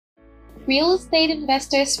real estate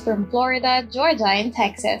investors from Florida, Georgia, and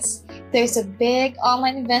Texas. There's a big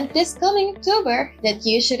online event this coming October that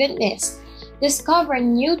you shouldn't miss. Discover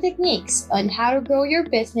new techniques on how to grow your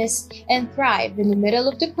business and thrive in the middle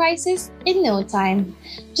of the crisis in no time.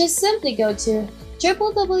 Just simply go to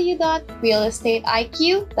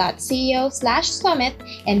www.realestateiq.co/summit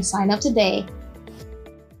and sign up today.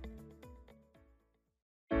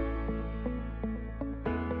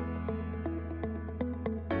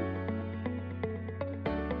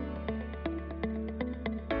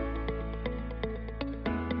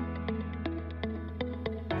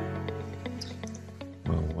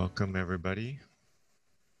 Well, welcome everybody.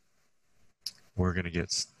 We're going to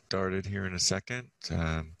get started here in a second,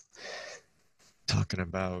 talking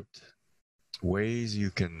about ways you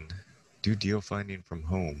can do deal finding from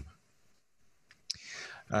home.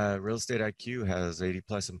 Real Estate IQ has 80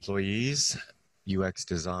 plus employees, UX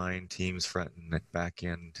design teams, front and back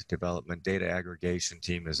end development, data aggregation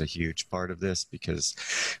team is a huge part of this because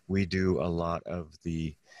we do a lot of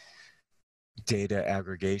the data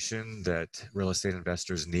aggregation that real estate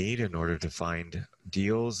investors need in order to find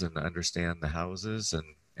deals and understand the houses and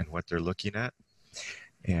what they're looking at.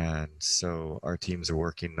 And so our teams are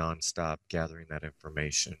working nonstop gathering that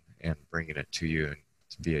information and bringing it to you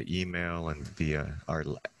via email and via our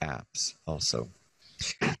apps also.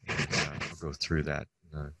 And we'll go through that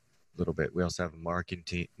in a little bit. We also have marketing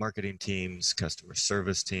teams, customer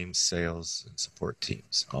service teams, sales and support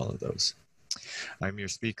teams, all of those. I'm your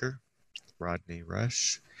speaker, Rodney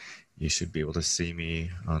Rush. You should be able to see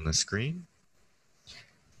me on the screen.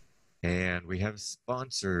 And we have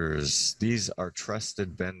sponsors. These are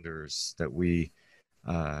trusted vendors that we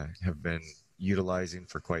have been utilizing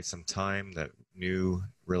for quite some time that new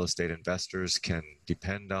real estate investors can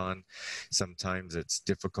depend on. Sometimes it's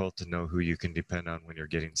difficult to know who you can depend on when you're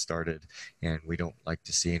getting started, and we don't like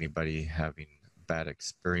to see anybody having bad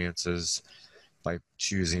experiences by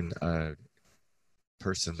choosing a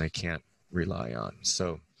person they can't rely on.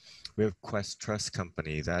 So we have Quest Trust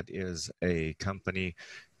Company. That is a company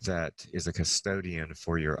that is a custodian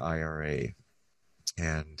for your IRA.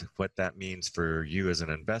 And what that means for you as an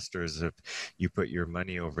investor is if you put your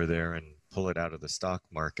money over there and pull it out of the stock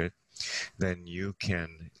market, then you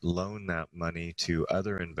can loan that money to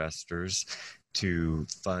other investors to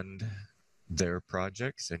fund their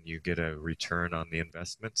projects and you get a return on the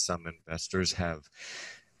investment. Some investors have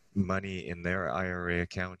money in their IRA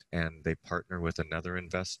account and they partner with another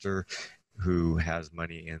investor who has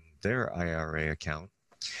money in their IRA account,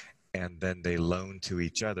 and then they loan to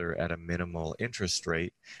each other at a minimal interest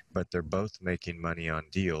rate, but they're both making money on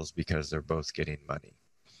deals because they're both getting money.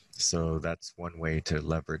 So that's one way to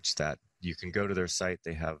leverage that. You can go to their site.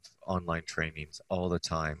 They have online trainings all the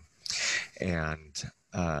time, and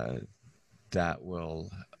that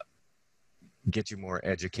will get you more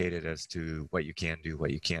educated as to what you can do,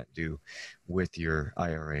 what you can't do with your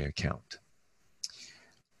IRA account.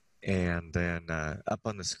 And then up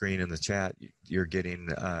on the screen in the chat, you're getting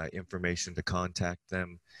information to contact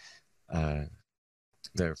them,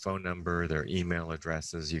 their phone number, their email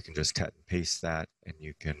addresses. You can just cut and paste that and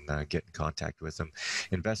you can get in contact with them.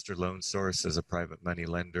 Investor Loan Source is a private money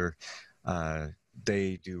lender.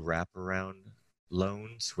 They do wraparound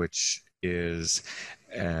loans, which is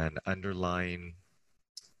an underlying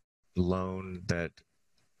loan that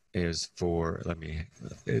is for,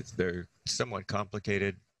 they're somewhat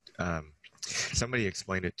complicated. Somebody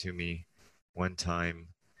explained it to me one time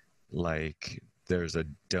like there's a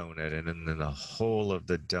donut and then the whole of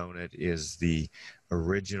the donut is the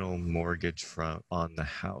original mortgage on the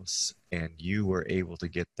house, and you were able to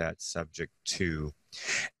get that subject to,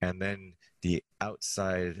 and then the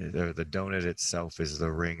outside or the donut itself is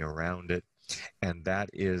the ring around it, and that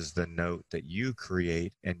is the note that you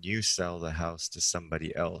create and you sell the house to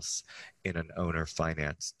somebody else in an owner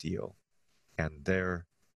finance deal, and their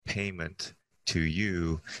payment to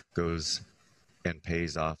you goes and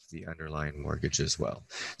pays off the underlying mortgage as well.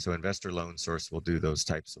 So Investor Loan Source will do those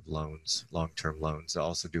types of loans, long-term loans. They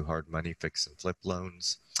also do hard money fix and flip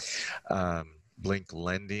loans. Blink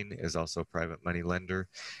Lending is also a private money lender,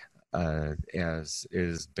 as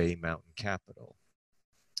is Bay Mountain Capital.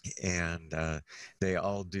 And they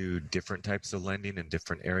all do different types of lending in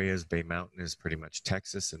different areas. Bay Mountain is pretty much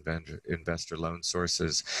Texas, and Investor Loan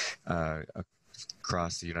Sources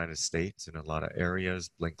across the United States in a lot of areas.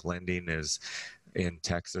 Blink Lending is in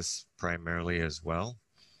Texas primarily as well.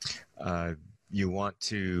 You want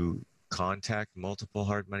to contact multiple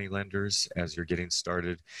hard money lenders as you're getting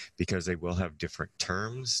started because they will have different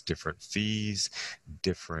terms, different fees,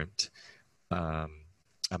 different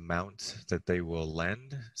amount that they will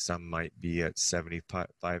lend. Some might be at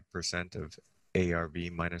 75% of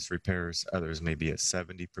ARV minus repairs, others may be at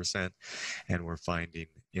 70%. And we're finding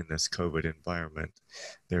in this COVID environment,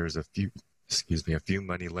 there's a few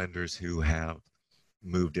money lenders who have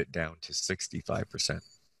moved it down to 65%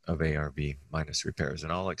 of ARV minus repairs.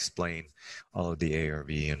 And I'll explain all of the ARV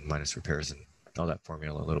and minus repairs and all that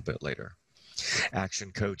formula a little bit later.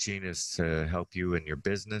 Action coaching is to help you in your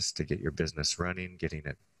business, to get your business running, getting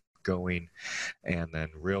it going. And then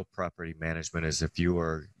real property management is if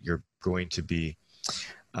you're going to be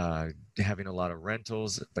having a lot of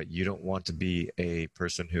rentals, but you don't want to be a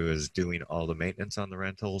person who is doing all the maintenance on the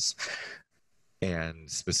rentals. And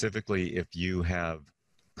specifically, if you have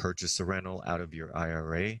purchased a rental out of your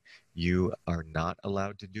IRA, you are not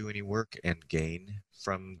allowed to do any work and gain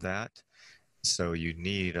from that. So you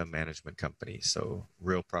need a management company. So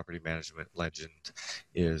Real Property Management Legend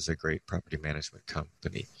is a great property management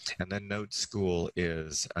company. And then Note School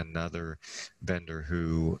is another vendor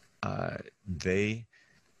who they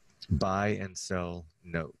buy and sell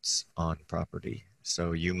notes on property.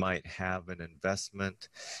 So you might have an investment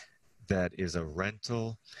that is a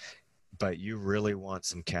rental, but you really want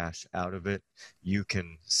some cash out of it. You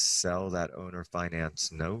can sell that owner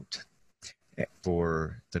finance note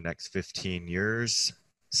for the next 15 years.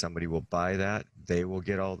 Somebody will buy that. They will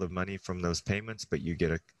get all the money from those payments, but you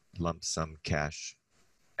get a lump sum cash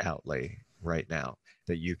outlay right now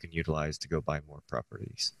that you can utilize to go buy more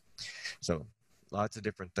properties. So lots of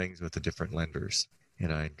different things with the different lenders,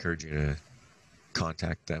 and I encourage you to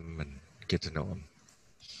contact them and get to know them.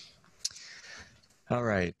 All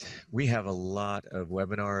right, we have a lot of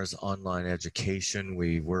webinars, online education.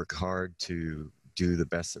 We work hard to do the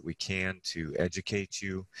best that we can to educate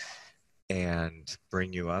you and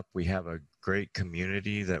bring you up. We have a great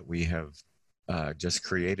community that we have just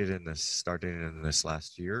created starting in this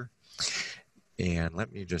last year. And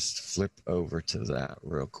let me just flip over to that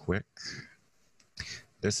real quick.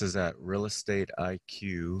 This is at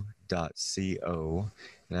realestateiq.co.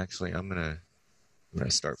 And actually, I'm gonna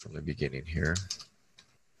start from the beginning here.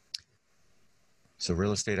 So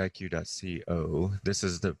realestateiq.co, this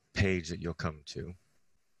is the page that you'll come to.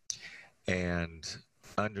 And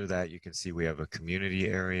under that, you can see we have a community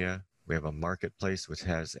area. We have a marketplace, which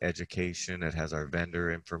has education. It has our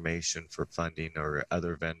vendor information for funding or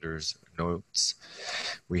other vendors' notes.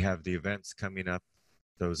 We have the events coming up,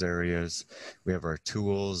 those areas. We have our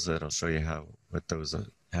tools that'll show you how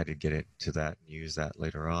to get into that and use that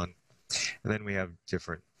later on. And then we have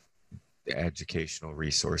different educational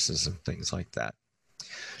resources and things like that.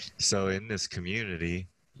 So in this community,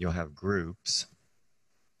 you'll have groups.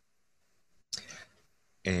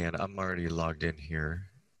 And I'm already logged in here,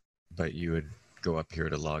 but you would go up here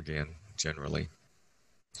to log in generally.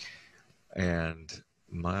 And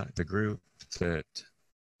the group that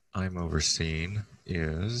I'm overseeing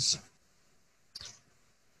is,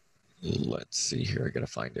 let's see here, I gotta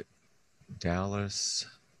find it. Dallas,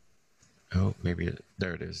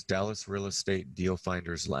 there it is, Dallas Real Estate Deal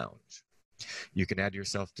Finders Lounge. You can add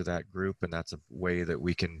yourself to that group, and that's a way that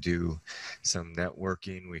we can do some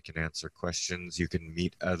networking. We can answer questions. You can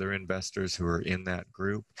meet other investors who are in that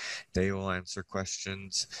group. They will answer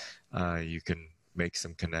questions. You can make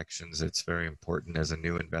some connections. It's very important as a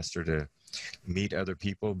new investor to meet other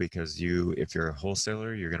people, because if you're a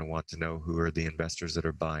wholesaler, you're going to want to know who are the investors that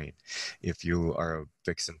are buying. If you are a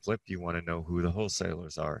fix and flip, you want to know who the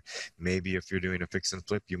wholesalers are. Maybe if you're doing a fix and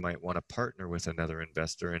flip, you might want to partner with another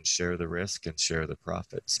investor and share the risk and share the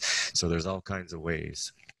profits. So there's all kinds of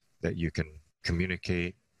ways that you can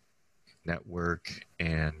communicate, network,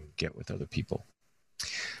 and get with other people.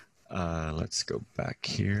 Let's go back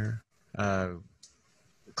here.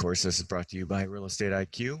 Of course, this is brought to you by Real Estate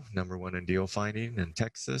IQ, #1 in deal finding in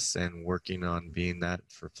Texas, and working on being that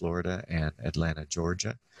for Florida and Atlanta,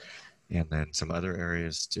 Georgia, and then some other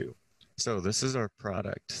areas too. So this is our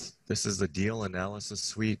product. This is the deal analysis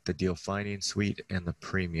suite, the deal finding suite, and the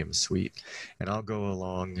premium suite. And I'll go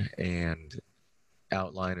along and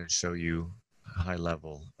outline and show you a high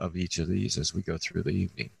level of each of these as we go through the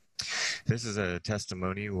evening. This is a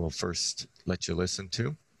testimony we'll first let you listen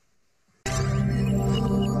to.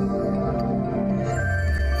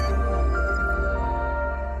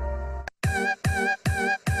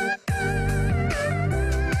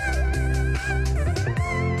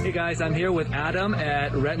 Hey guys, I'm here with Adam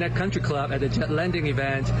at Redneck Country Club at the Jet Lending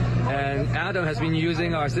event, and Adam has been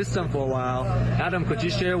using our system for a while. Adam, could you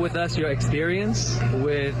share with us your experience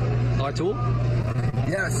with our tool?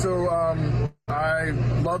 Yeah, so I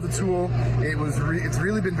love the tool. It's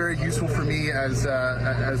really been very useful for me as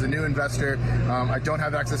a new investor. I don't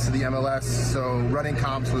have access to the MLS, so running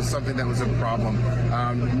comps was something that was a problem.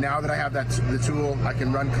 Now that I have the tool, I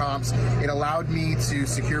can run comps. It allowed me to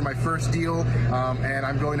secure my first deal, and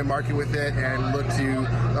I'm going to market with it and look to,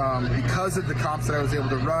 because of the comps that I was able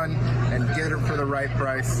to run and get it for the right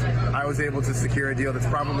price, I was able to secure a deal that's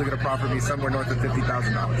probably going to profit me somewhere north of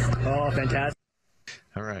 $50,000. Oh, fantastic.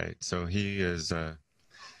 All right, so he is a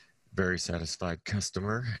very satisfied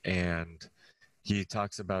customer, and he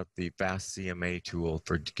talks about the Fast CMA tool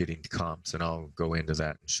for getting comps, and I'll go into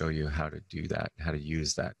that and show you how to do that, how to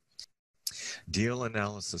use that. Deal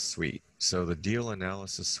Analysis Suite. So the Deal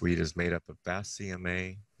Analysis Suite is made up of Fast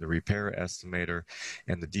CMA, the Repair Estimator,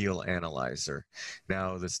 and the Deal Analyzer.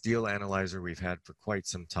 Now, this Deal Analyzer we've had for quite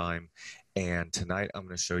some time, and tonight I'm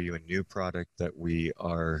going to show you a new product that we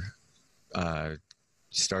are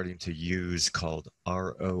starting to use called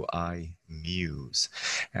ROI Muse,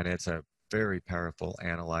 and it's a very powerful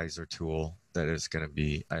analyzer tool that is going to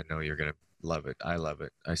be, I know you're going to love it. I love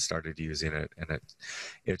it. I started using it, and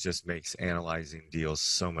it just makes analyzing deals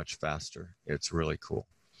so much faster. It's really cool.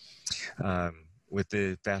 With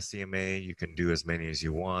the Fast CMA, you can do as many as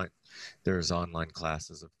you want. There's online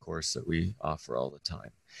classes, of course, that we offer all the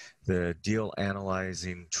time. The Deal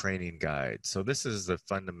Analyzing Training Guide. So this is the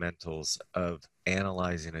fundamentals of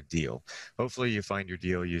analyzing a deal. Hopefully you find your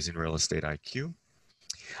deal using Real Estate IQ.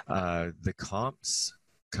 The comps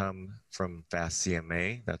come from Fast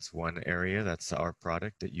CMA. That's one area. That's our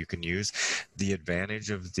product that you can use. The advantage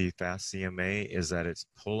of the Fast CMA is that it's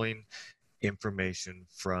pulling information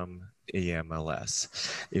from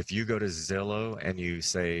EMLS. If you go to Zillow and you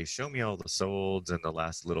say, show me all the solds and the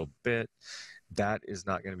last little bit, that is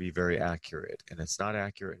not going to be very accurate. And it's not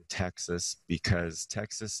accurate in Texas because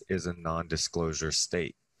Texas is a non-disclosure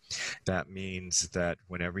state. That means that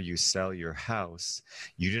whenever you sell your house,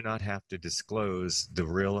 you do not have to disclose the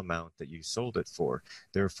real amount that you sold it for.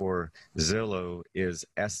 Therefore, Zillow is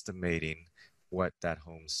estimating what that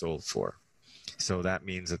home sold for. So that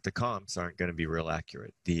means that the comps aren't going to be real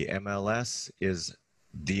accurate. The MLS is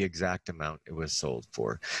the exact amount it was sold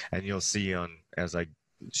for. And you'll see as I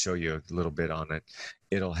show you a little bit on it,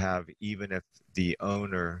 it'll have, even if the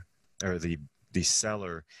owner or the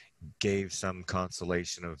seller gave some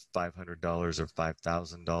consolation of $500 or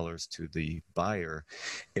 $5,000 to the buyer,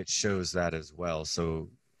 it shows that as well. So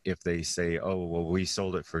if they say, oh, well, we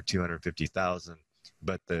sold it for $250,000,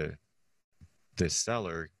 but the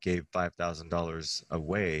seller gave $5,000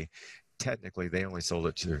 away, technically they only sold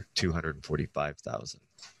it to $245,000.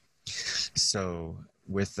 So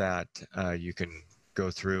with that, you can go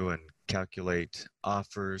through and calculate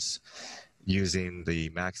offers using the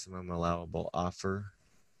maximum allowable offer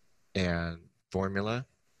and formula.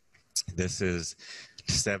 This is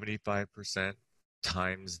 75%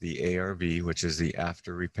 times the ARV, which is the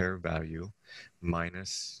after repair value,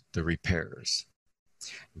 minus the repairs.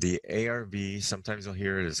 The ARV, sometimes you'll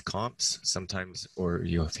hear it as comps, sometimes, or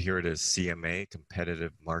you'll hear it as CMA,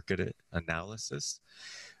 competitive market analysis.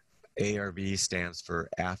 ARV stands for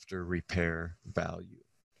after repair value.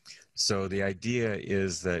 So the idea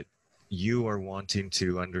is that you are wanting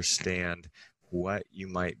to understand what you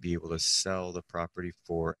might be able to sell the property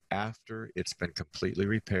for after it's been completely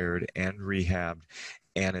repaired and rehabbed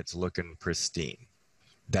and it's looking pristine.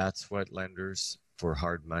 That's what lenders for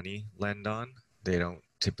hard money lend on. They don't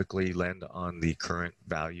typically lend on the current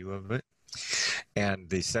value of it. And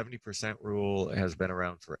the 70% rule has been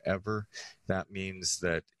around forever. That means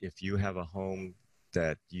that if you have a home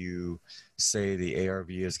that you say the ARV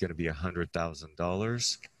is going to be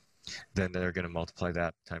 $100,000, then they're going to multiply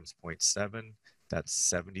that times 0.7.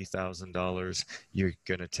 That's $70,000. You're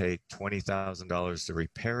going to take $20,000 to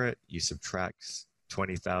repair it. You subtract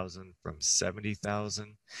 $20,000 from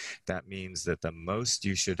 $70,000. That means that the most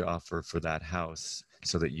you should offer for that house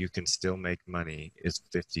so that you can still make money is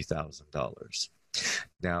 $50,000.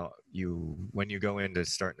 Now, when you go in to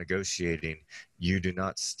start negotiating, you do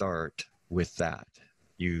not start with that.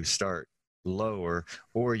 You start lower,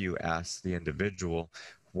 or you ask the individual,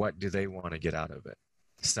 what do they want to get out of it?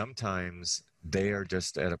 Sometimes they are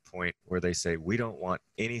just at a point where they say, we don't want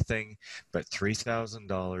anything but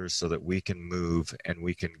 $3,000 so that we can move and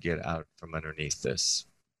we can get out from underneath this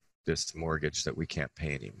mortgage that we can't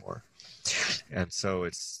pay anymore. And so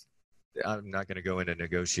I'm not going to go into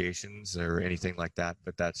negotiations or anything like that,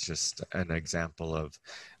 but that's just an example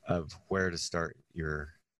of where to start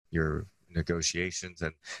your negotiations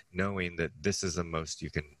and knowing that this is the most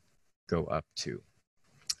you can go up to.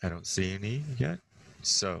 I don't see any yet.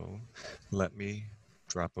 So let me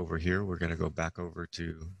drop over here. We're going to go back over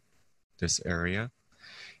to this area.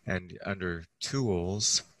 And under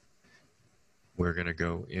Tools, we're going to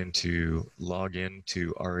go into login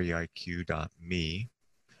to reiq.me.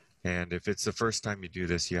 And if it's the first time you do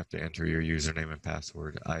this, you have to enter your username and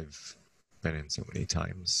password. I've been in so many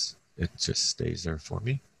times, it just stays there for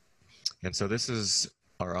me. And so this is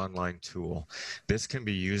our online tool. This can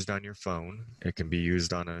be used on your phone. It can be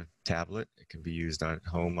used on a tablet. It can be used at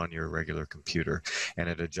home on your regular computer. And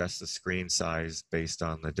it adjusts the screen size based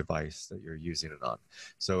on the device that you're using it on.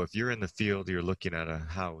 So if you're in the field, you're looking at a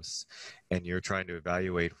house and you're trying to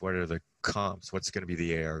evaluate what are the comps, what's going to be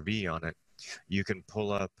the ARV on it, you can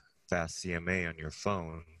pull up Fast CMA on your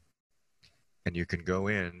phone and you can go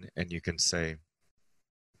in and you can say,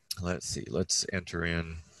 let's enter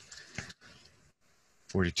in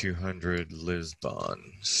 4200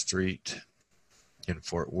 Lisbon Street in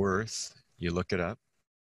Fort Worth. You look it up,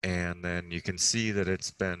 and then you can see that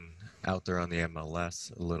it's been out there on the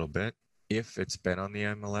MLS a little bit. If it's been on the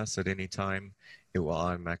MLS at any time, it will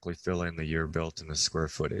automatically fill in the year built and the square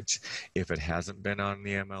footage. If it hasn't been on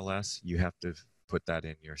the MLS, you have to put that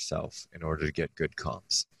in yourself in order to get good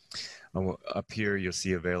comps. Up here, you'll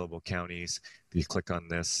see available counties. If you click on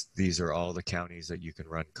this, these are all the counties that you can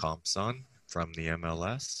run comps on from the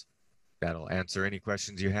MLS. That'll answer any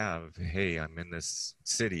questions you have. Hey, I'm in this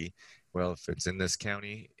city. Well, if it's in this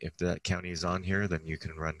county, if that county is on here, then you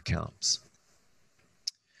can run comps.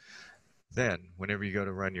 Then, whenever you go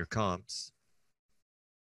to run your comps,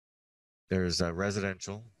 there's a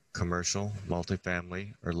residential, commercial,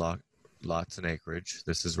 multifamily, or lots and acreage.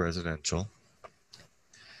 This is residential.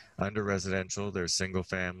 Under residential, there's single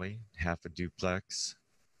family, half a duplex,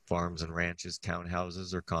 farms and ranches,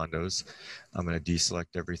 townhouses, or condos. I'm going to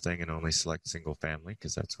deselect everything and only select single family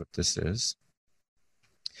because that's what this is.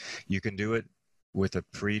 You can do it with a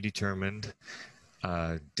predetermined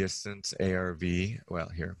distance ARV. Well,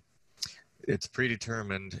 here. It's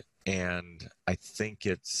predetermined, and I think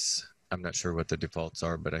I'm not sure what the defaults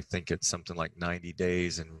are, but I think it's something like 90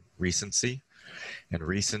 days in recency. And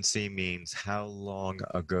recency means how long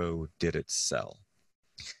ago did it sell?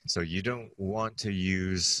 So you don't want to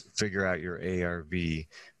figure out your ARV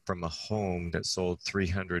from a home that sold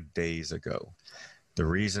 300 days ago. The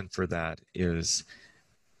reason for that is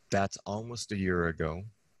that's almost a year ago.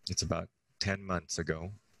 It's about 10 months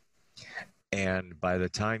ago. And by the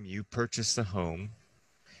time you purchase the home,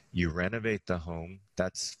 you renovate the home,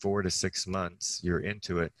 that's 4 to 6 months, you're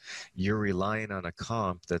into it. You're relying on a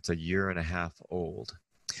comp that's a year and a half old.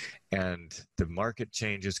 And the market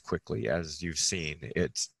changes quickly, as you've seen.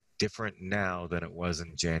 It's different now than it was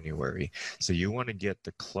in January. So you want to get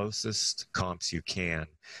the closest comps you can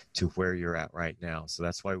to where you're at right now. So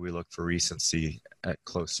that's why we look for recency at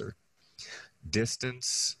closer.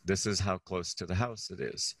 Distance, this is how close to the house it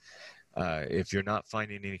is. If you're not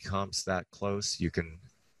finding any comps that close, you can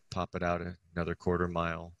pop it out another quarter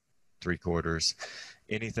mile, 3/4.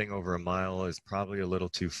 Anything over a mile is probably a little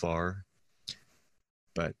too far,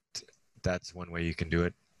 but that's one way you can do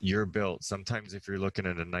it. Year built. Sometimes if you're looking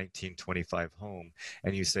at a 1925 home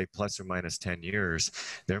and you say plus or minus 10 years,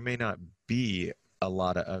 there may not be a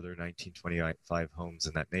lot of other 1925 homes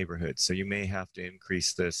in that neighborhood. So you may have to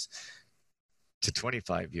increase this to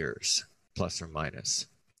 25 years, plus or minus.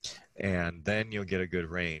 And then you'll get a good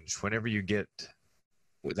range. Whenever you get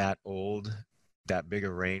that old, that big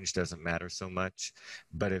a range doesn't matter so much.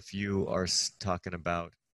 But if you are talking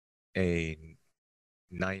about a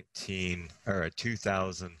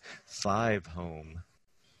 2005 home,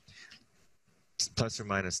 plus or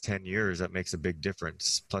minus 10 years, that makes a big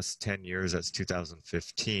difference. Plus 10 years, that's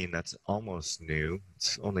 2015. That's almost new.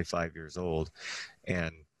 It's only 5 years old.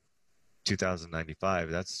 And 2095,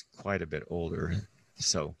 that's quite a bit older.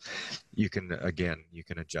 So you can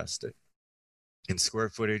adjust it. In square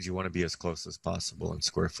footage, you want to be as close as possible in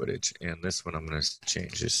square footage. And this one, I'm going to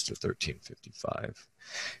change this to 1355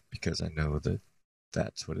 because I know that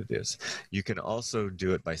that's what it is. You can also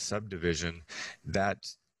do it by subdivision.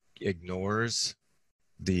 That ignores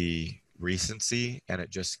the recency and it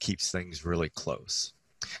just keeps things really close.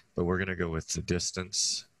 But we're going to go with the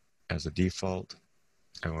distance as a default,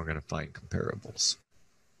 and we're going to find comparables.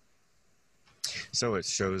 So it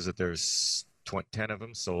shows that there's 10 of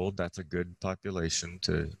them sold. That's a good population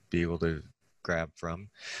to be able to grab from.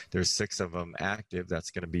 There's 6 of them active.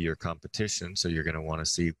 That's going to be your competition. So you're going to want to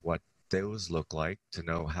see what those look like to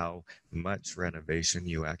know how much renovation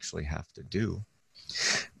you actually have to do.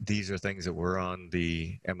 these are things that were on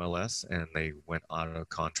the MLS and they went out of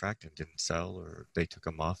contract and didn't sell, or they took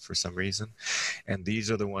them off for some reason. And these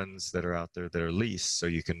are the ones that are out there that are leased, so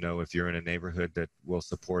you can know if you're in a neighborhood that will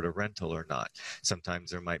support a rental or not. Sometimes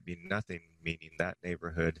there might be nothing, meaning that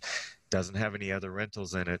neighborhood doesn't have any other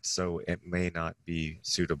rentals in it, so it may not be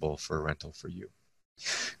suitable for a rental for you.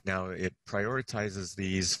 Now, it prioritizes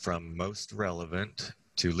these from most relevant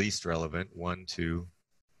to least relevant, 1 to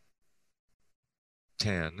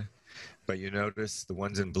 10, but you notice the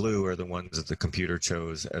ones in blue are the ones that the computer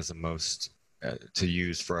chose as the most to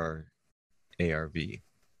use for our ARV.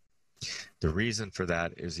 The reason for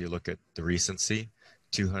that is you look at the recency,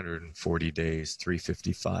 240 days,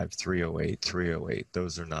 355, 308, 308.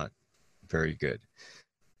 Those are not very good.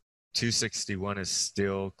 261 is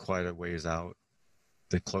still quite a ways out.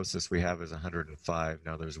 The closest we have is 105.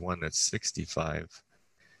 Now there's one that's 65,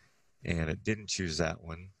 and it didn't choose that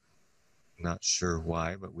one. Not sure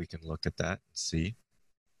why, but we can look at that and see.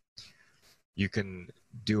 You can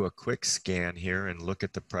do a quick scan here and look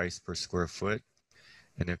at the price per square foot.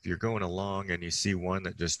 And if you're going along and you see one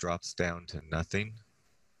that just drops down to nothing,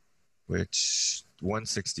 which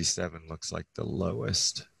 167 looks like the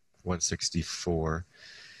lowest, 164.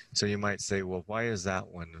 So you might say, well, why is that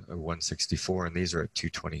one a 164 and these are at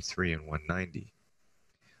 223 and 190?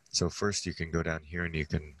 So first you can go down here and you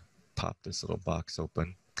can pop this little box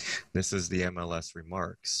open. This is the MLS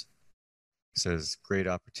remarks. It says, great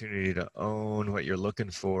opportunity to own what you're looking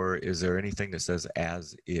for. Is there anything that says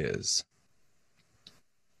as is?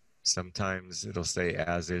 Sometimes it'll say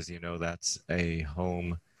as is, you know, that's a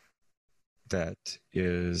home that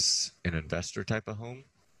is an investor type of home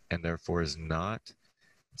and therefore is not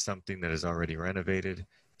something that is already renovated.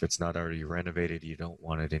 If it's not already renovated, you don't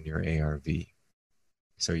want it in your ARV.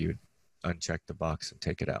 So you uncheck the box and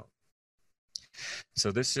take it out.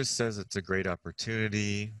 So this just says it's a great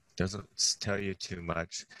opportunity, doesn't tell you too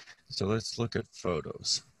much. So let's look at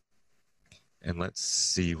photos and let's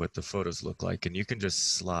see what the photos look like. And you can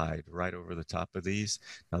just slide right over the top of these.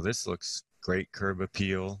 Now this looks great curb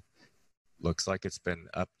appeal. Looks like it's been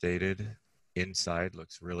updated. Inside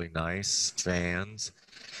looks really nice. Fans,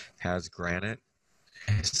 has granite,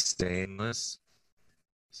 stainless.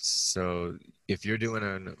 So if you're doing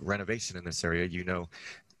a renovation in this area, you know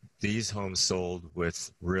these homes sold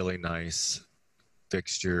with really nice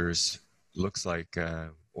fixtures. Looks like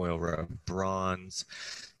oil rub bronze.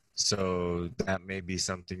 So that may be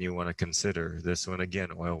something you want to consider. This one, again,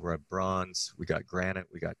 oil rub bronze. We got granite.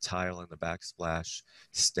 We got tile in the backsplash,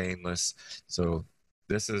 stainless. So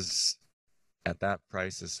this is, at that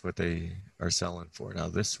price, is what they are selling for. Now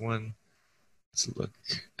this one, let's look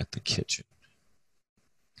at the kitchen.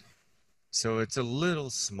 So it's a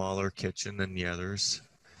little smaller kitchen than the others.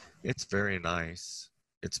 It's very nice.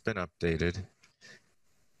 It's been updated.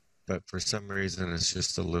 But for some reason, it's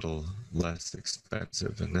just a little less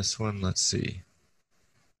expensive. And this one, let's see.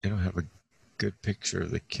 They don't have a good picture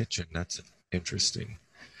of the kitchen. That's interesting.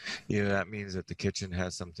 Either that means that the kitchen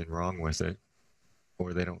has something wrong with it,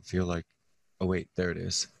 or they don't feel like, oh, wait, there it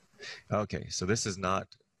is. Okay, so this is not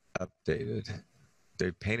updated.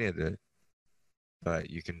 They painted it,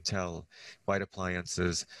 but you can tell white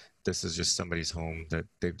appliances. This is just somebody's home that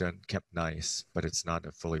they've kept nice, but it's not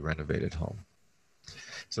a fully renovated home.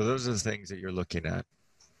 So those are the things that you're looking at.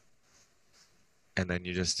 And then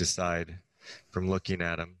you just decide from looking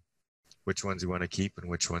at them which ones you want to keep and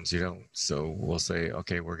which ones you don't. So we'll say,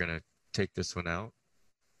 okay, we're going to take this one out.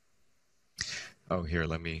 Oh, here,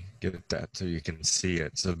 let me get that so you can see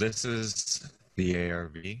it. So this is the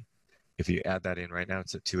ARV. If you add that in right now,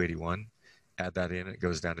 it's at 281. Add that in, it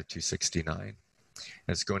goes down to 269. And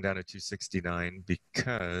it's going down to 269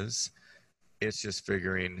 because it's just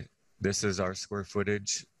figuring this is our square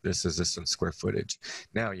footage. This is this one's square footage.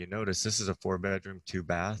 Now you notice this is a 4-bedroom,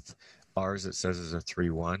 2-bath. Ours, it says, is a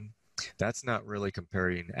 3-1. That's not really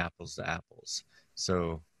comparing apples to apples.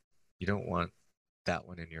 So you don't want that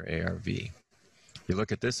one in your ARV. You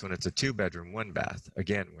look at this one, it's a 2-bedroom, 1-bath.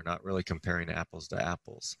 Again, we're not really comparing apples to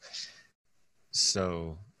apples.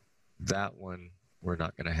 So that one we're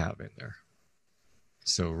not going to have in there.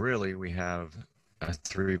 So really we have a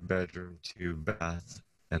 3-bedroom, 2-bath,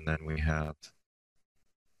 and then we have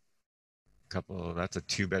a couple, that's a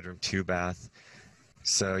 2-bedroom, 2-bath.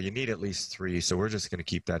 So you need at least 3, so we're just going to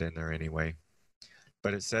keep that in there anyway.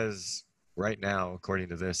 But it says right now, according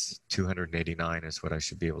to this, 289 is what I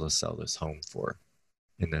should be able to sell this home for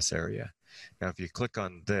in this area. Now, if you click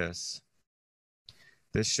on this,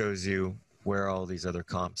 this shows you where all these other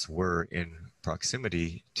comps were in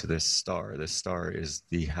proximity to this star. This star is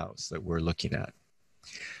the house that we're looking at.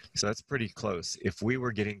 So that's pretty close. If we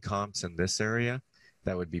were getting comps in this area,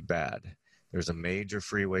 that would be bad. There's a major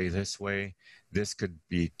freeway this way. This could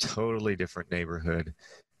be totally different neighborhood.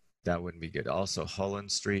 That wouldn't be good. Also,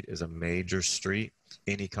 Holland Street is a major street.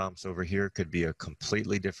 Any comps over here could be a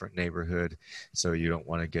completely different neighborhood, so you don't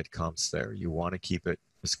want to get comps there. You want to keep it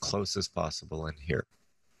as close as possible in here.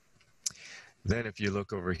 Then if you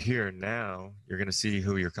look over here now, you're going to see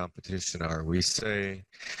who your competition are. We say,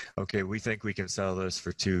 okay, we think we can sell this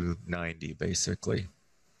for $290 basically.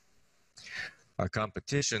 Our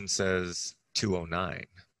competition says $209.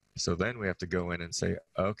 So then we have to go in and say,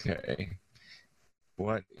 okay,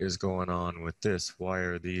 what is going on with this? Why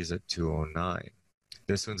are these at $209?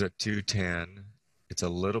 This one's at $210. It's a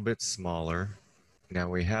little bit smaller. Now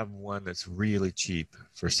we have one that's really cheap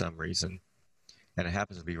for some reason, and it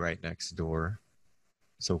happens to be right next door.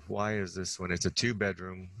 So why is this one? It's a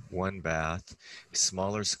 2-bedroom, 1-bath,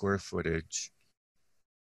 smaller square footage.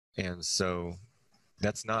 And so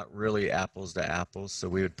that's not really apples to apples. So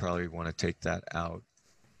we would probably want to take that out.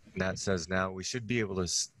 And that says now we should be able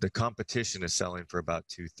to, the competition is selling for about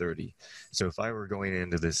 $230. So if I were going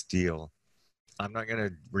into this deal, I'm not going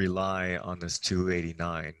to rely on this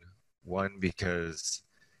 $289. One, because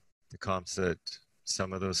the comps that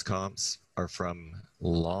some of those comps are from a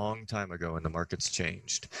long time ago and the market's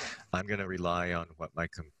changed. I'm going to rely on what my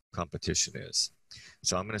competition is.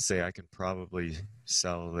 So I'm going to say I can probably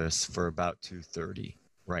sell this for about $230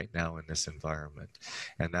 right now in this environment.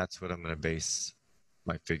 And that's what I'm going to base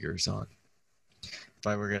my figures on. If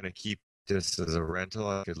I were going to keep this as a rental,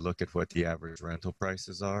 I could look at what the average rental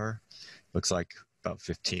prices are. Looks like about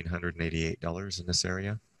 $1,588 in this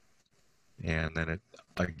area. And then it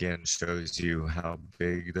again shows you how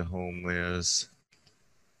big the home is,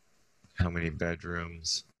 how many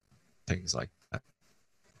bedrooms, things like that.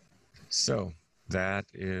 So that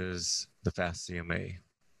is the Fast CMA.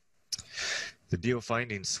 The deal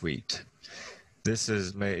finding suite. This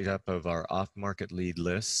is made up of our off-market lead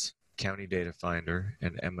lists, County Data Finder,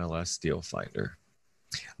 and MLS Deal Finder.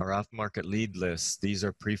 Our off-market lead lists, these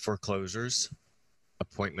are pre-foreclosures,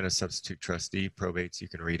 appointment of substitute trustee, probates, you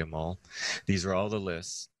can read them all. These are all the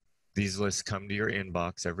lists. These lists come to your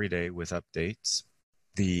inbox every day with updates.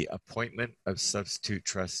 The appointment of substitute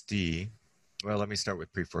trustee, well, let me start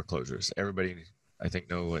with pre-foreclosures. Everybody, I think,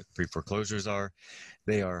 know what pre-foreclosures are.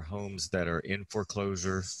 They are homes that are in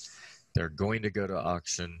foreclosure. They're going to go to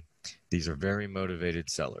auction. These are very motivated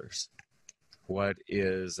sellers. What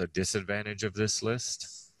is a disadvantage of this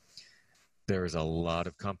list? There is a lot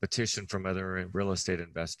of competition from other real estate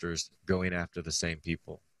investors going after the same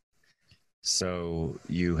people. So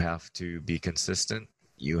you have to be consistent.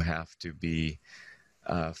 You have to be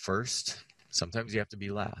first. Sometimes you have to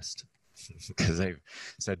be last because they've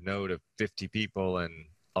said no to 50 people and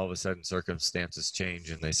all of a sudden circumstances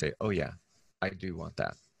change and they say, oh yeah, I do want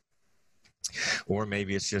that. Or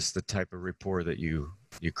maybe it's just the type of rapport that you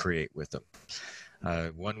create with them.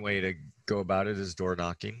 One way to go about it is door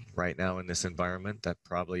knocking. Right now in this environment, that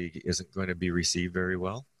probably isn't going to be received very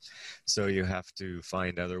well. So you have to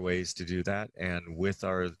find other ways to do that. And with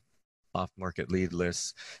our off-market lead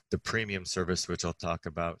lists, the premium service, which I'll talk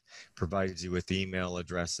about, provides you with email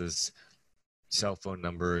addresses, cell phone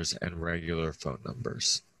numbers, and regular phone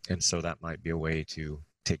numbers. And so that might be a way to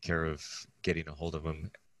take care of getting a hold of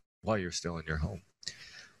them while you're still in your home.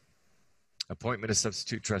 Appointment of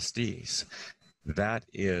substitute trustees. That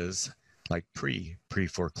is like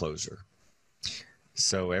pre-foreclosure.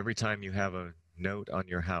 So every time you have a note on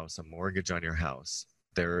your house, a mortgage on your house,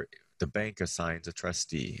 the bank assigns a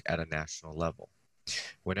trustee at a national level.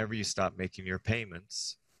 Whenever you stop making your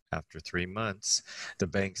payments after 3 months, the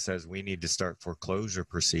bank says we need to start foreclosure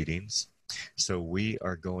proceedings. So we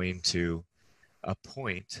are going to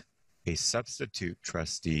appoint a substitute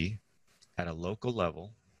trustee at a local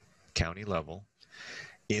level, county level,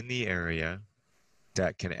 in the area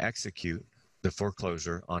that can execute the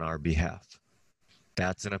foreclosure on our behalf.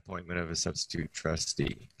 That's an appointment of a substitute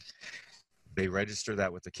trustee. They register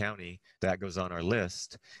that with the county. That goes on our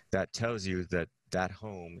list. That tells you that that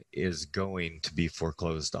home is going to be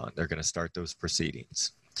foreclosed on. They're going to start those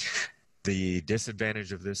proceedings. The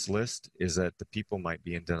disadvantage of this list is that the people might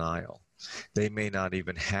be in denial. They may not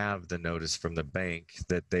even have the notice from the bank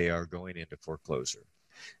that they are going into foreclosure.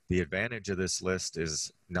 The advantage of this list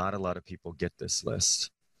is not a lot of people get this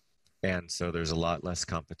list. And so there's a lot less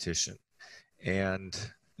competition. And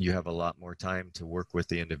you have a lot more time to work with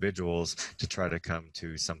the individuals to try to come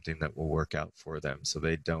to something that will work out for them so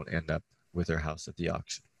they don't end up with their house at the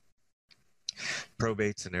auction.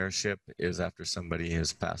 Probates and heirship is after somebody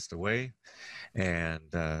has passed away, and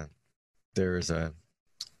there is a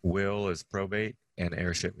will as probate, and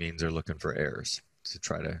heirship means they're looking for heirs to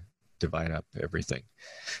try to divide up everything.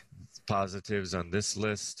 Positives on this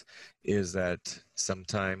list is that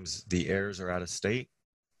sometimes the heirs are out of state.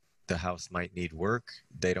 The house might need work.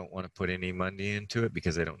 They don't want to put any money into it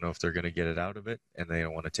because they don't know if they're going to get it out of it, and they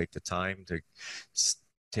don't want to take the time to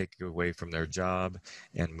take away from their job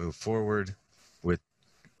and move forward with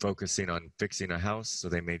focusing on fixing a house, so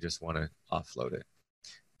they may just want to offload it.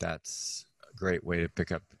 That's a great way to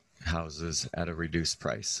pick up houses at a reduced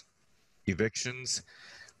price. Evictions.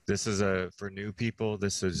 This is for new people,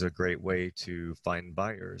 this is a great way to find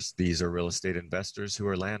buyers. These are real estate investors who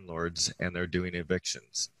are landlords, and they're doing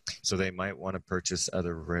evictions. So they might want to purchase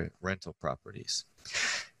other rental properties.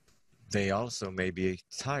 They also may be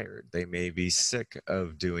tired. They may be sick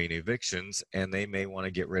of doing evictions, and they may want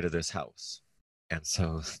to get rid of this house. And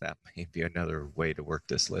so that may be another way to work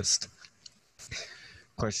this list.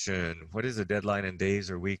 Question, what is the deadline in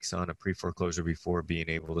days or weeks on a pre-foreclosure before being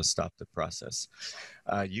able to stop the process?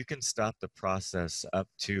 You can stop the process up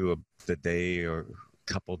to the day or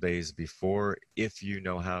a couple days before if you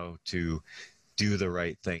know how to do the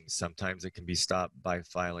right things. Sometimes it can be stopped by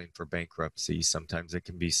filing for bankruptcy. Sometimes it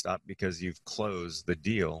can be stopped because you've closed the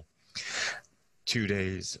deal 2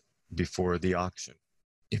 days before the auction.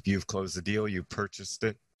 If you've closed the deal, you purchased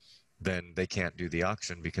it, then they can't do the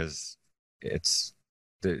auction because it's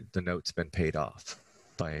the note's been paid off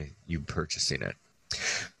by you purchasing it.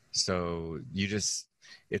 So it's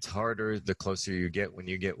harder the closer you get. When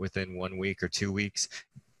you get within 1 week or 2 weeks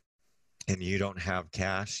and you don't have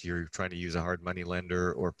cash, you're trying to use a hard money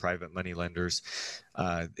lender or private money lenders,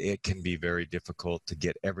 it can be very difficult to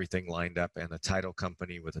get everything lined up, and the title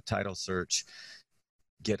company with a title search,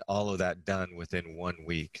 get all of that done within 1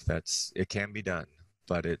 week. It can be done,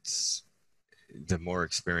 but the more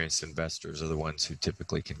experienced investors are the ones who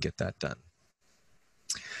typically can get that done.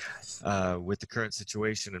 With the current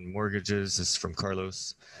situation in mortgages, this is from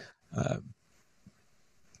Carlos.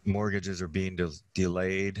 Mortgages are being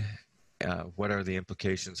delayed. What are the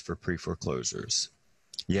implications for pre-foreclosures?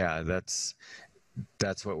 Yeah, that's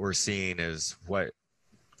what we're seeing is what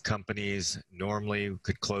companies normally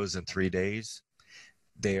could close in 3 days,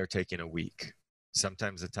 they are taking a week.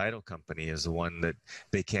 Sometimes the title company is the one that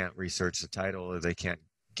they can't research the title, or they can't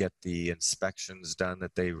get the inspections done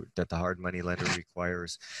that the hard money lender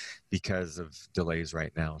requires because of delays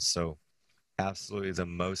right now. So absolutely the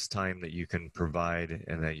most time that you can provide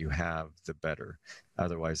and that you have, the better.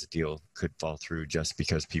 Otherwise the deal could fall through just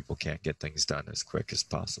because people can't get things done as quick as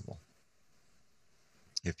possible.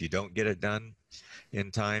 If you don't get it done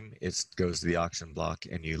in time, it goes to the auction block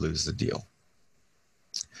and you lose the deal.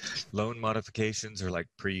 Loan modifications are like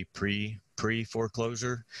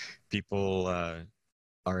pre-foreclosure. People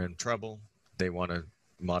are in trouble. They want to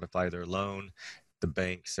modify their loan. The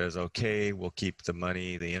bank says, okay, we'll keep the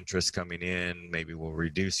money, the interest coming in. Maybe we'll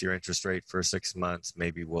reduce your interest rate for 6 months.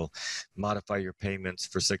 Maybe we'll modify your payments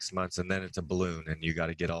for 6 months, and then it's a balloon and you got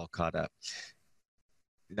to get all caught up.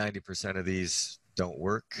 90% of these don't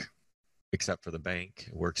work, except for the bank.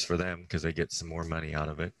 It works for them because they get some more money out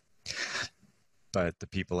of it. But the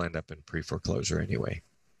people end up in pre-foreclosure anyway.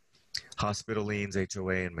 Hospital liens,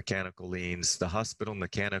 HOA, and mechanical liens. The hospital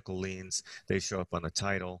mechanical liens, they show up on the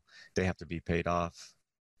title. They have to be paid off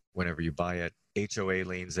whenever you buy it. HOA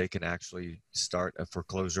liens, they can actually start a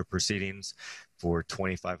foreclosure proceedings for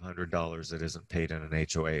 $2,500 that isn't paid in an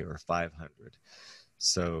HOA, or $500.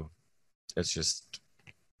 So it's just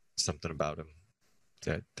something about them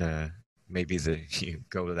that maybe you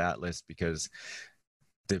go to that list because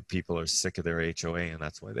the people are sick of their HOA and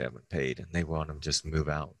that's why they haven't paid and they want them to just move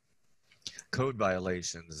out. Code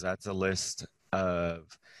violations, that's a list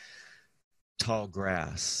of tall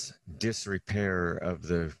grass, disrepair of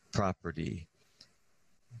the property,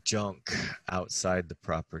 junk outside the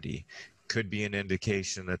property. Could be an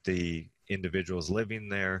indication that the individuals living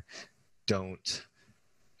there don't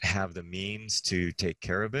have the means to take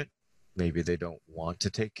care of it. Maybe they don't want to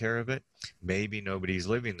take care of it. Maybe nobody's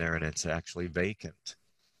living there and it's actually vacant.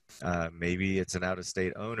 Maybe it's an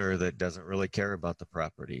out-of-state owner that doesn't really care about the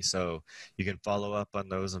property. So you can follow up on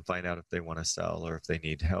those and find out if they want to sell or if they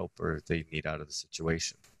need help or if they need out of the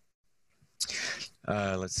situation.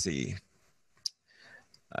 Let's see.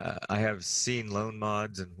 I have seen loan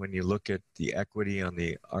mods, and when you look at the equity on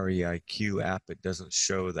the REIQ app, it doesn't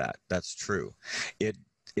show that. That's true. It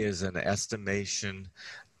is an estimation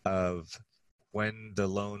of when the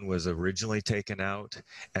loan was originally taken out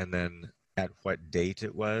and then at what date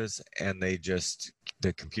it was, and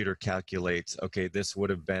the computer calculates, okay, this would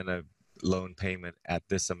have been a loan payment at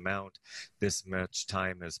this amount, this much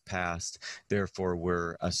time has passed, therefore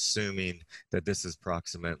we're assuming that this is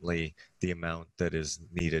approximately the amount that is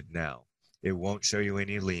needed now. It won't show you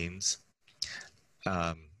any liens,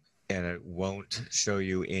 and it won't show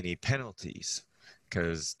you any penalties.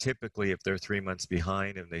 Because typically, if they're 3 months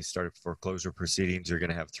behind and they start foreclosure proceedings, you're going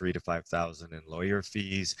to have $3,000 to $5,000 in lawyer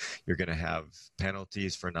fees. You're going to have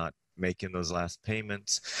penalties for not making those last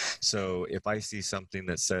payments. So if I see something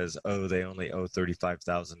that says, oh, they only owe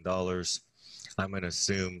 $35,000, I'm going to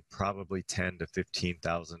assume probably 10 to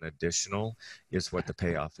 15,000 additional is what the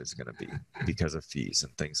payoff is going to be because of fees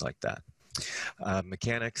and things like that.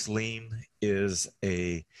 Mechanics lien is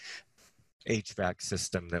a HVAC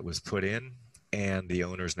system that was put in and the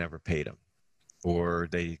owners never paid them, or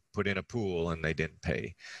they put in a pool and they didn't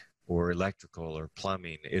pay, or electrical or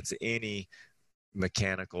plumbing. It's any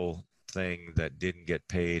mechanical thing that didn't get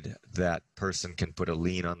paid. That person can put a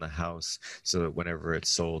lien on the house so that whenever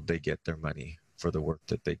it's sold, they get their money for the work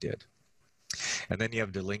that they did. And then you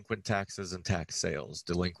have delinquent taxes and tax sales.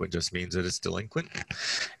 Delinquent just means that it's delinquent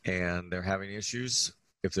and they're having issues.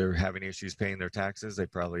 If they're having issues paying their taxes, they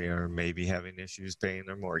probably are maybe having issues paying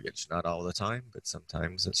their mortgage. Not all the time, but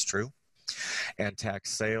sometimes it's true. And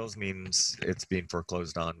tax sales means it's being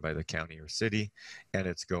foreclosed on by the county or city, and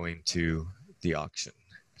it's going to the auction.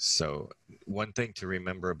 So one thing to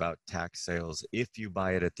remember about tax sales, if you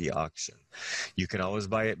buy it at the auction, you can always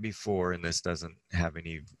buy it before, and this doesn't have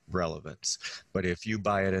any relevance. But if you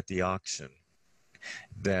buy it at the auction,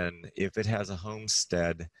 then if it has a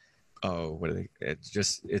homestead,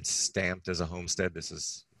 it's stamped as a homestead. This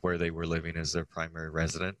is where they were living as their primary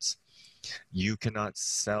residence. You cannot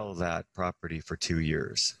sell that property for 2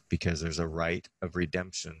 years because there's a right of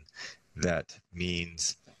redemption. That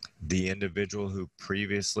means the individual who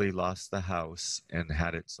previously lost the house and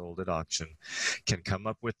had it sold at auction can come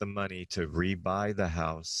up with the money to rebuy the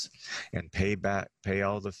house and pay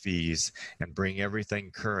all the fees and bring everything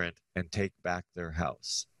current and take back their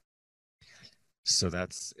house. So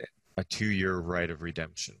that's a 2-year right of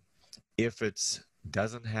redemption. If it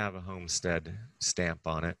doesn't have a homestead stamp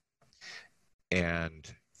on it and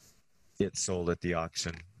it's sold at the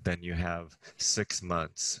auction, then you have 6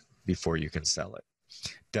 months before you can sell it.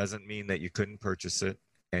 Doesn't mean that you couldn't purchase it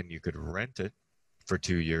and you could rent it for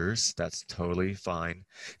 2 years. That's totally fine,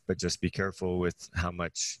 but just be careful with how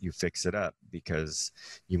much you fix it up because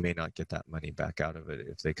you may not get that money back out of it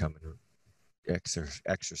if they come and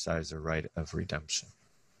exercise their right of redemption.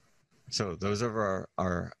 So those are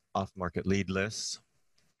our off-market lead lists.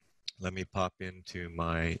 Let me pop into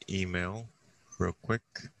my email real quick.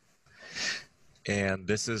 And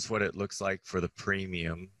this is what it looks like for the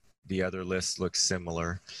premium. The other list looks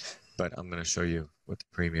similar, but I'm going to show you what the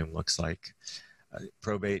premium looks like.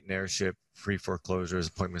 Probate and heirship, free foreclosures,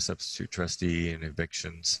 appointment substitute trustee, and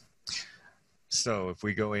evictions. So if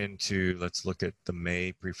we go into, let's look at the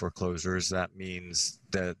May pre-foreclosures, that means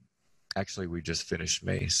that actually we just finished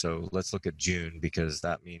May. So let's look at June because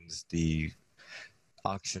that means the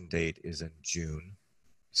auction date is in June.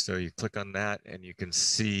 So you click on that and you can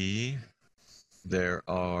see there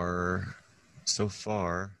are so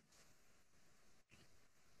far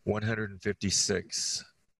 156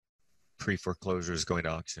 pre-foreclosures going to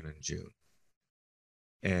auction in June.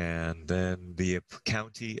 And then the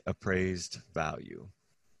county appraised value,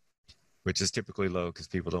 which is typically low because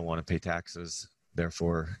people don't want to pay taxes.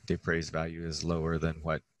 Therefore, the appraised value is lower than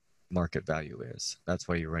what market value is. That's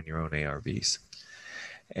why you run your own ARVs.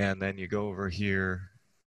 And then you go over here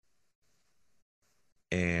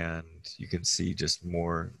and you can see just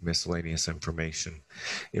more miscellaneous information.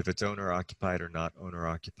 If it's owner occupied or not owner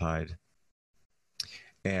occupied.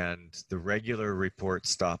 And the regular report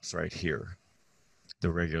stops right here,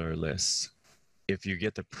 the regular lists. If you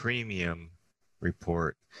get the premium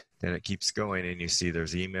report, then it keeps going and you see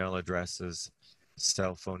there's email addresses,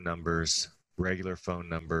 cell phone numbers, regular phone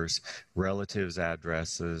numbers, relatives'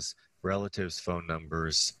 addresses, relatives' phone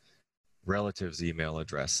numbers, relatives' email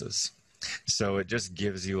addresses. So it just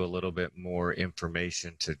gives you a little bit more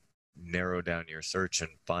information to narrow down your search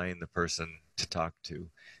and find the person to talk to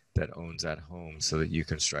that owns that home so that you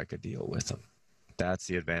can strike a deal with them. That's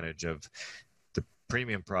the advantage of the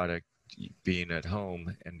premium product being at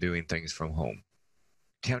home and doing things from home.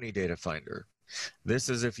 County Data Finder. This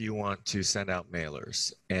is if you want to send out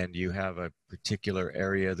mailers and you have a particular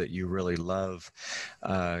area that you really love.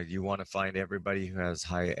 You want to find everybody who has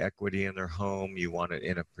high equity in their home. You want it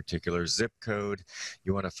in a particular zip code.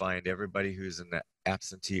 You want to find everybody who's an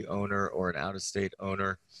absentee owner or an out-of-state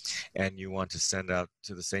owner, and you want to send out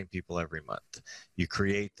to the same people every month. You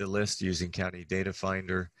create the list using County Data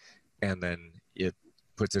Finder, and then it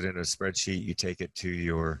puts it in a spreadsheet. You take it to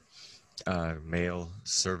your mailer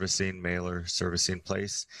servicing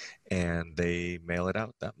place, and they mail it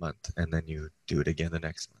out that month, and then you do it again the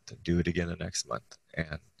next month and do it again the next month.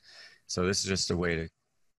 And so this is just a way to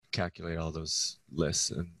calculate all those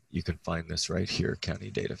lists, and you can find this right here,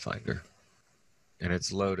 County Data Finder, and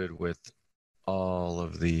it's loaded with all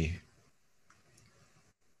of the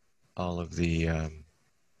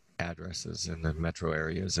addresses in the metro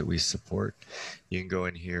areas that we support. You can go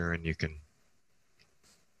in here and you can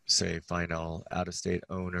say find all out-of-state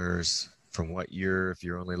owners from what year, if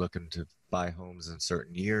you're only looking to buy homes in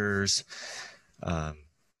certain years,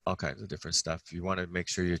 all kinds of different stuff. You want to make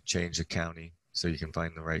sure you change the county so you can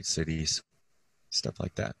find the right cities, stuff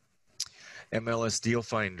like that. MLS Deal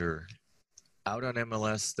Finder. Out on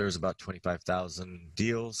MLS, there's about 25,000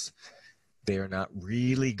 deals. They are not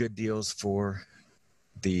really good deals for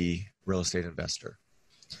the real estate investor.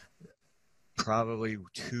 Probably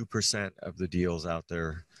 2% of the deals out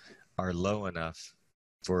there are low enough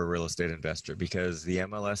for a real estate investor because the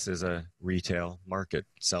MLS is a retail market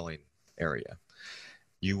selling area.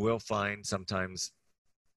 You will find sometimes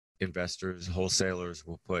investors, wholesalers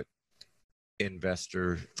will put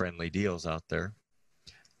investor-friendly deals out there,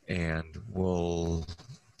 and we'll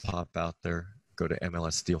pop out there, go to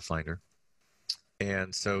MLS Deal Finder.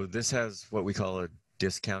 And so this has what we call a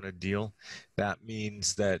discounted deal. That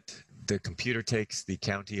means that the computer takes the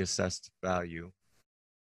county assessed value.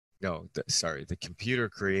 The computer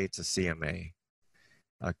creates a CMA,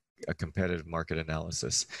 a competitive market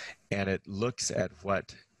analysis, and it looks at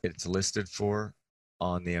what it's listed for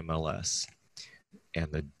on the MLS.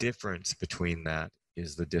 And the difference between that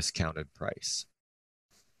is the discounted price.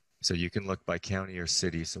 So you can look by county or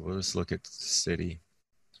city. So we'll just look at city.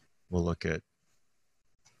 We'll look at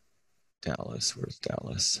Dallas. Where's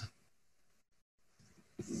Dallas?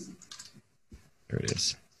 There it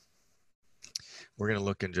is. We're going to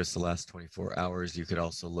look in just the last 24 hours. You could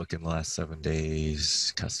also look in the last 7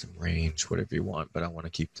 days, custom range, whatever you want, but I want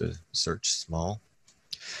to keep the search small.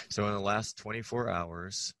 So in the last 24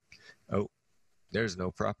 hours, there's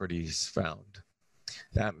no properties found.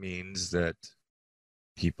 That means that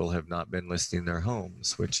people have not been listing their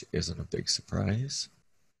homes, which isn't a big surprise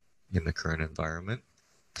in the current environment.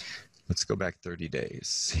 Let's go back 30 days,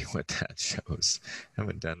 see what that shows. I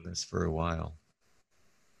haven't done this for a while.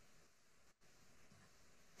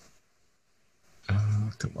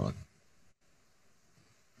 Oh, come on.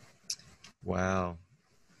 Wow.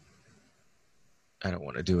 I don't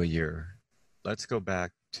want to do a year. Let's go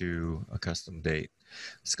back to a custom date.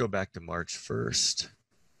 Let's go back to March 1st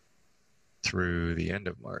through the end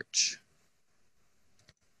of March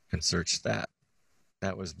and search that.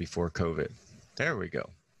 That was before COVID. There we go.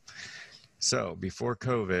 So before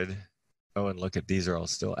COVID, and look at these are all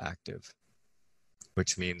still active,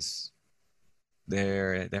 which means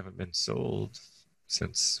they haven't been sold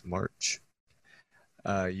since March.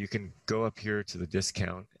 You can go up here to the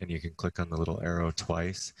discount and you can click on the little arrow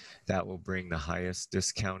twice. That will bring the highest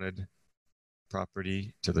discounted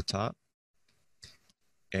property to the top.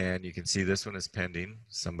 And you can see this one is pending.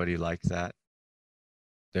 Somebody liked that.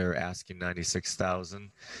 They're asking $96,000.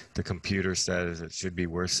 The computer says it should be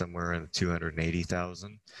worth somewhere in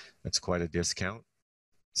 $280,000. That's quite a discount.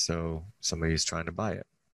 So somebody's trying to buy it.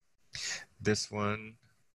 This one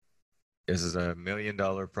is a $1 million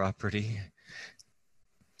property.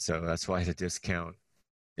 So that's why the discount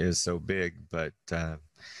is so big, but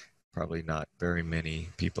probably not very many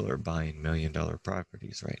people are buying $1 million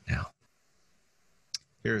properties right now.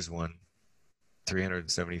 Here's one,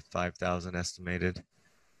 $375,000 estimated.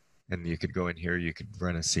 And you could go in here, you could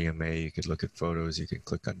run a CMA, you could look at photos, you can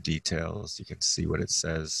click on details, you can see what it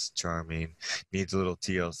says, charming. Needs a little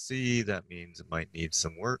TLC, that means it might need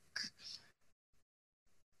some work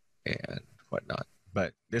and whatnot.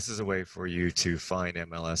 But this is a way for you to find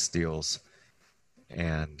MLS deals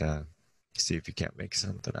and see if you can't make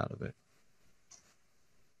something out of it.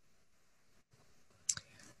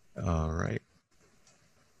 All right.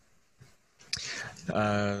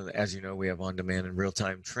 As you know, we have on-demand and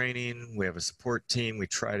real-time training. We have a support team. We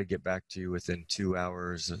try to get back to you within 2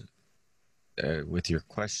 hours with your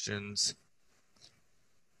questions.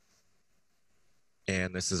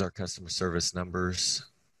 And this is our customer service numbers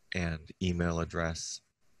and email address.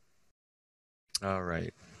 All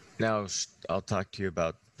right. Now I'll talk to you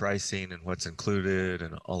about pricing and what's included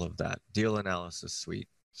and all of that. Deal Analysis Suite.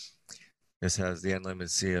 This has the unlimited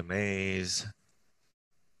CMAs.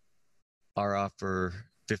 Our offer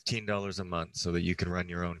 $15 a month so that you can run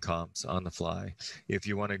your own comps on the fly. If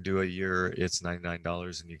you want to do a year, it's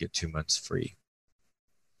 $99 and you get 2 months free.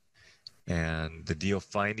 And the Deal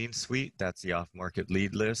Finding Suite, that's the off-market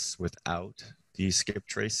lead list without the skip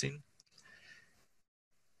tracing.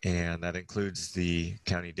 And that includes the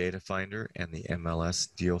County Data Finder and the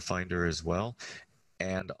MLS Deal Finder as well,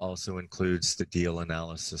 and also includes the Deal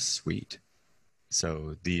Analysis Suite.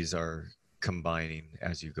 So these are combining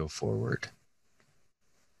as you go forward.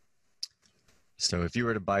 So if you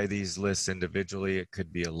were to buy these lists individually, it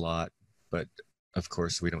could be a lot, but of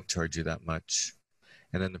course we don't charge you that much.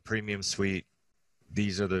 And then the Premium Suite,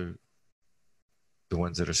 these are the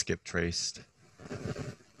ones that are skip traced.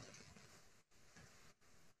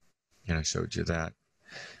 And I showed you that.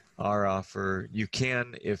 Our offer, you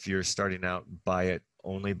can, if you're starting out, buy it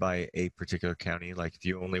only by a particular county. Like if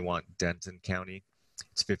you only want Denton County,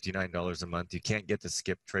 it's $59 a month. You can't get the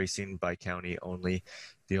skip tracing by county only.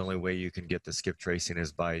 The only way you can get the skip tracing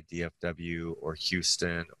is by DFW or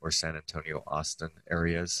Houston or San Antonio, Austin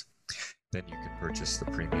areas. Then you can purchase the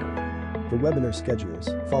premium. For webinar schedules,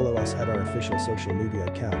 follow us at our official social media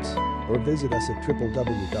accounts or visit us at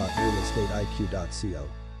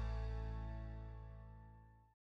www.realestateiq.co.